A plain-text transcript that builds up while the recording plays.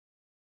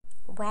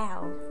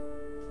Wow,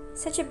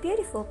 such a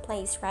beautiful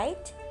place,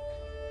 right?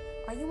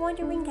 Are you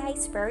wondering,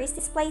 guys, where is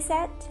this place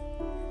at?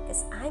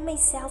 Because I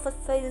myself at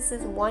first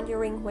was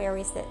wondering where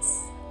is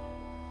this.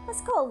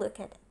 Let's go look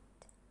at it.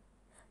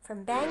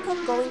 From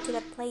Bangkok going to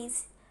that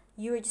place,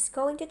 you're just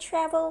going to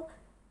travel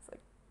for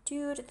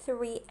 2 to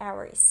 3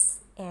 hours.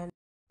 And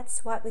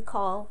that's what we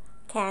call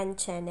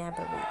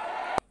Kanchanaburi.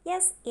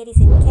 Yes, it is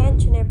in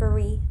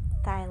Kanchanaburi,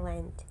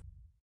 Thailand.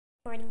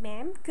 Good morning,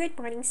 ma'am. Good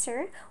morning,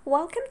 sir.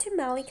 Welcome to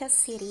Mallika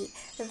City.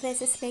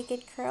 This is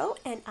MAKEIT Girl,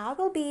 and I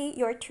will be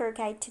your tour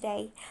guide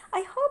today.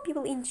 I hope you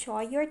will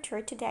enjoy your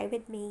tour today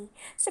with me.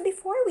 So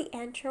before we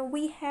enter,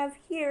 we have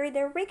here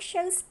the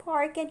rickshaws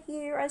parked and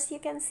here, as you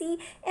can see,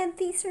 and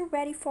these are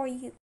ready for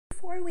you.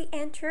 Before we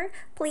enter,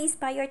 please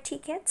buy your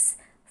tickets.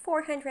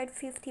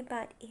 450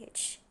 baht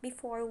each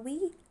before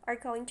we are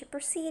going to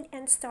proceed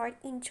and start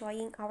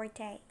enjoying our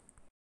day.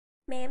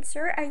 Ma'am,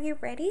 sir, are you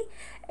ready?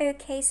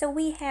 Okay, so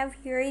we have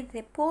here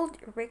the pulled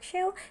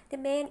rickshaw. The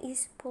man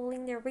is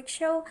pulling the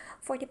rickshaw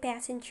for the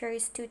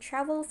passengers to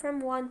travel from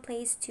one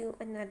place to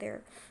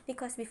another.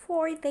 Because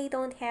before they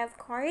don't have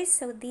cars,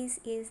 so this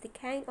is the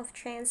kind of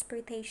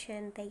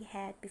transportation they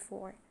had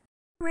before.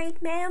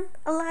 Great, ma'am.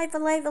 Alive,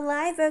 alive,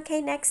 alive.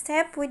 Okay, next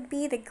step would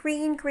be the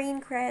green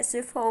grass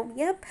of home.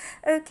 Yep.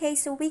 Okay,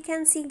 so we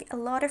can see a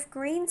lot of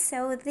green.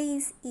 So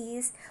this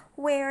is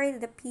where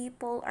the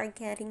people are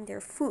getting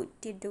their food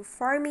to do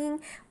farming.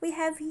 We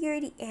have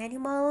here the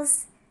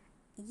animals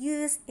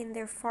used in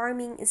their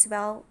farming as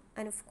well,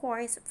 and of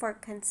course for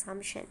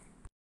consumption.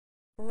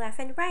 Left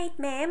and right,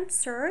 ma'am,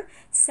 sir.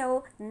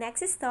 So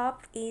next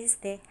stop is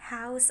the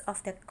house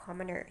of the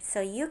commoner.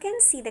 So you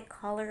can see the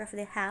color of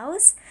the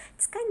house.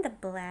 It's kind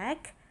of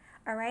black.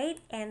 All right,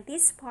 and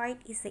this part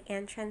is the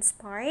entrance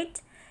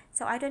part.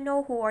 So I don't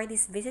know who are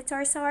these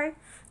visitors are.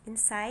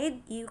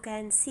 Inside you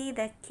can see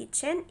the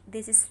kitchen.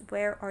 This is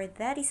where, or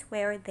that is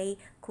where they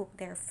cook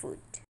their food.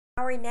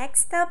 Our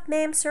next stop,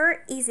 ma'am,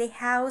 sir, is a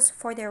house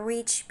for the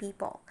rich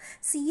people.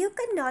 So you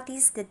can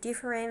notice the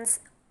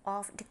difference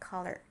of the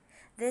color.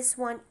 This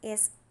one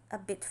is a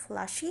bit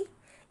flashy,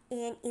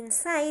 and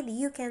inside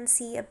you can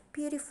see a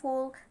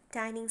beautiful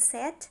dining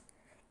set,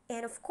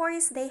 and of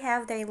course they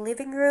have their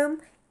living room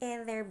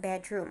and their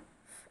bedroom.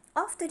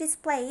 Off to this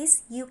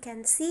place you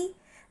can see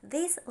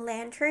these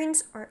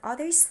lanterns or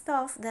other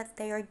stuff that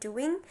they are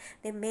doing.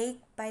 They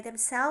make by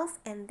themselves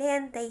and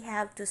then they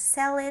have to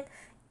sell it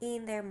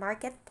in their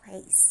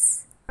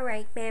marketplace.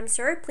 Alright, ma'am,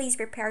 sir, please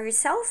prepare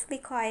yourself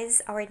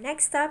because our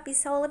next stop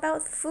is all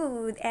about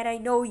food, and I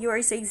know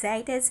you're so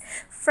excited,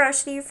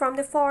 freshly from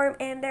the farm,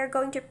 and they're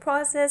going to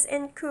process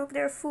and cook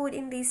their food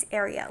in this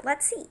area.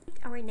 Let's see.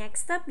 Our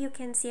next stop, you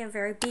can see a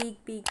very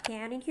big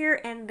pan in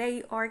here, and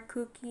they are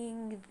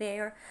cooking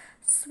their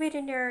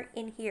sweetener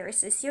in here.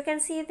 So as you can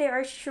see, there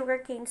are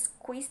sugarcane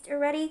squeezed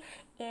already,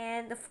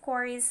 and of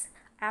course,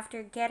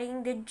 after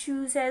getting the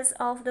juices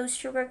of those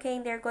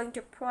sugarcane, they're going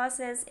to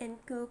process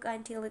and cook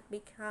until it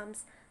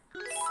becomes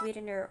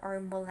sweetener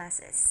or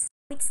molasses.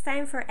 It's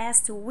time for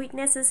us to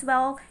witness as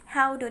well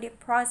how do they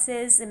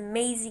process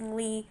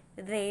amazingly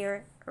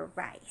their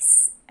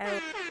rice.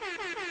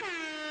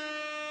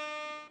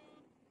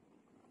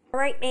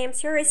 Alright, ma'am,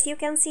 sir, as you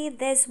can see,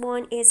 this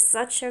one is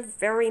such a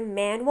very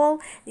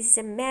manual. This is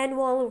a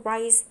manual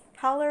rice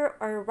huller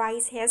or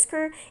rice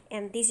husker,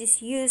 and this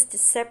is used to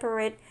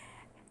separate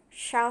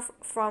chaff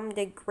from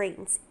the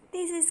grains.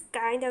 This is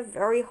kind of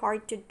very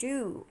hard to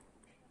do,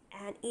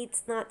 and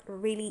it's not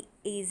really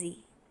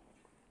easy.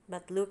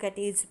 But look at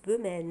this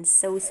woman,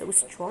 so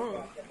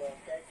strong.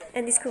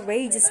 And this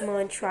courageous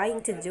man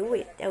trying to do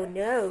it. Oh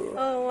no.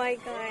 Oh my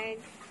god.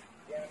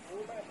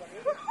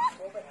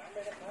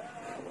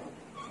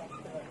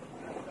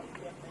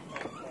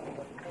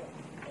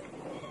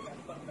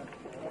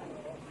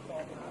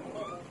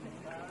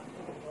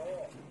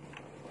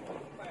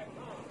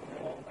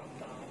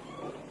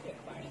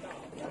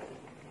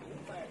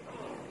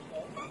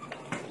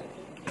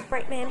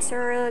 Right, ma'am,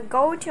 sir,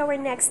 go to our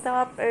next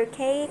stop,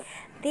 okay?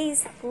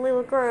 This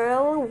little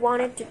girl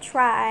wanted to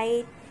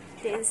try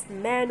this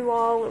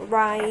manual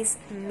rice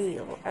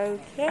meal.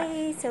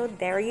 Okay, so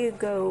there you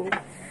go.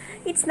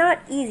 It's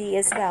not easy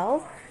as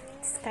well.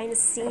 It's kind of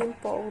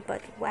simple,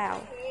 but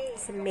wow,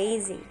 it's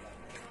amazing.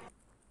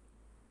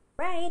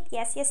 Right,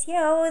 yes,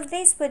 yo,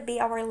 this would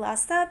be our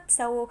last stop.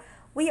 So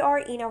we are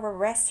in our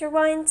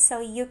restaurant,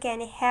 so you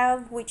can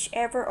have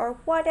whichever or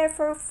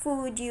whatever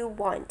food you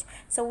want.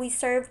 So we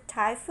serve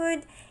Thai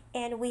food,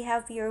 and we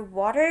have your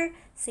water,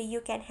 so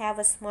you can have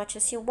as much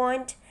as you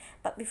want.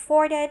 But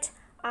before that,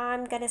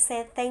 I'm gonna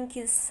say thank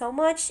you so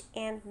much,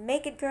 and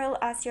MAKEIT Girl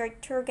as your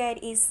tour guide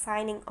is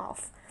signing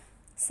off.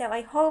 So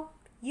I hope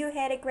you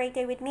had a great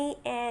day with me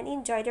and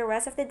enjoy the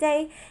rest of the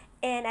day,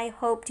 and I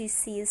hope to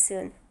see you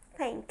soon.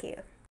 Thank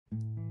you.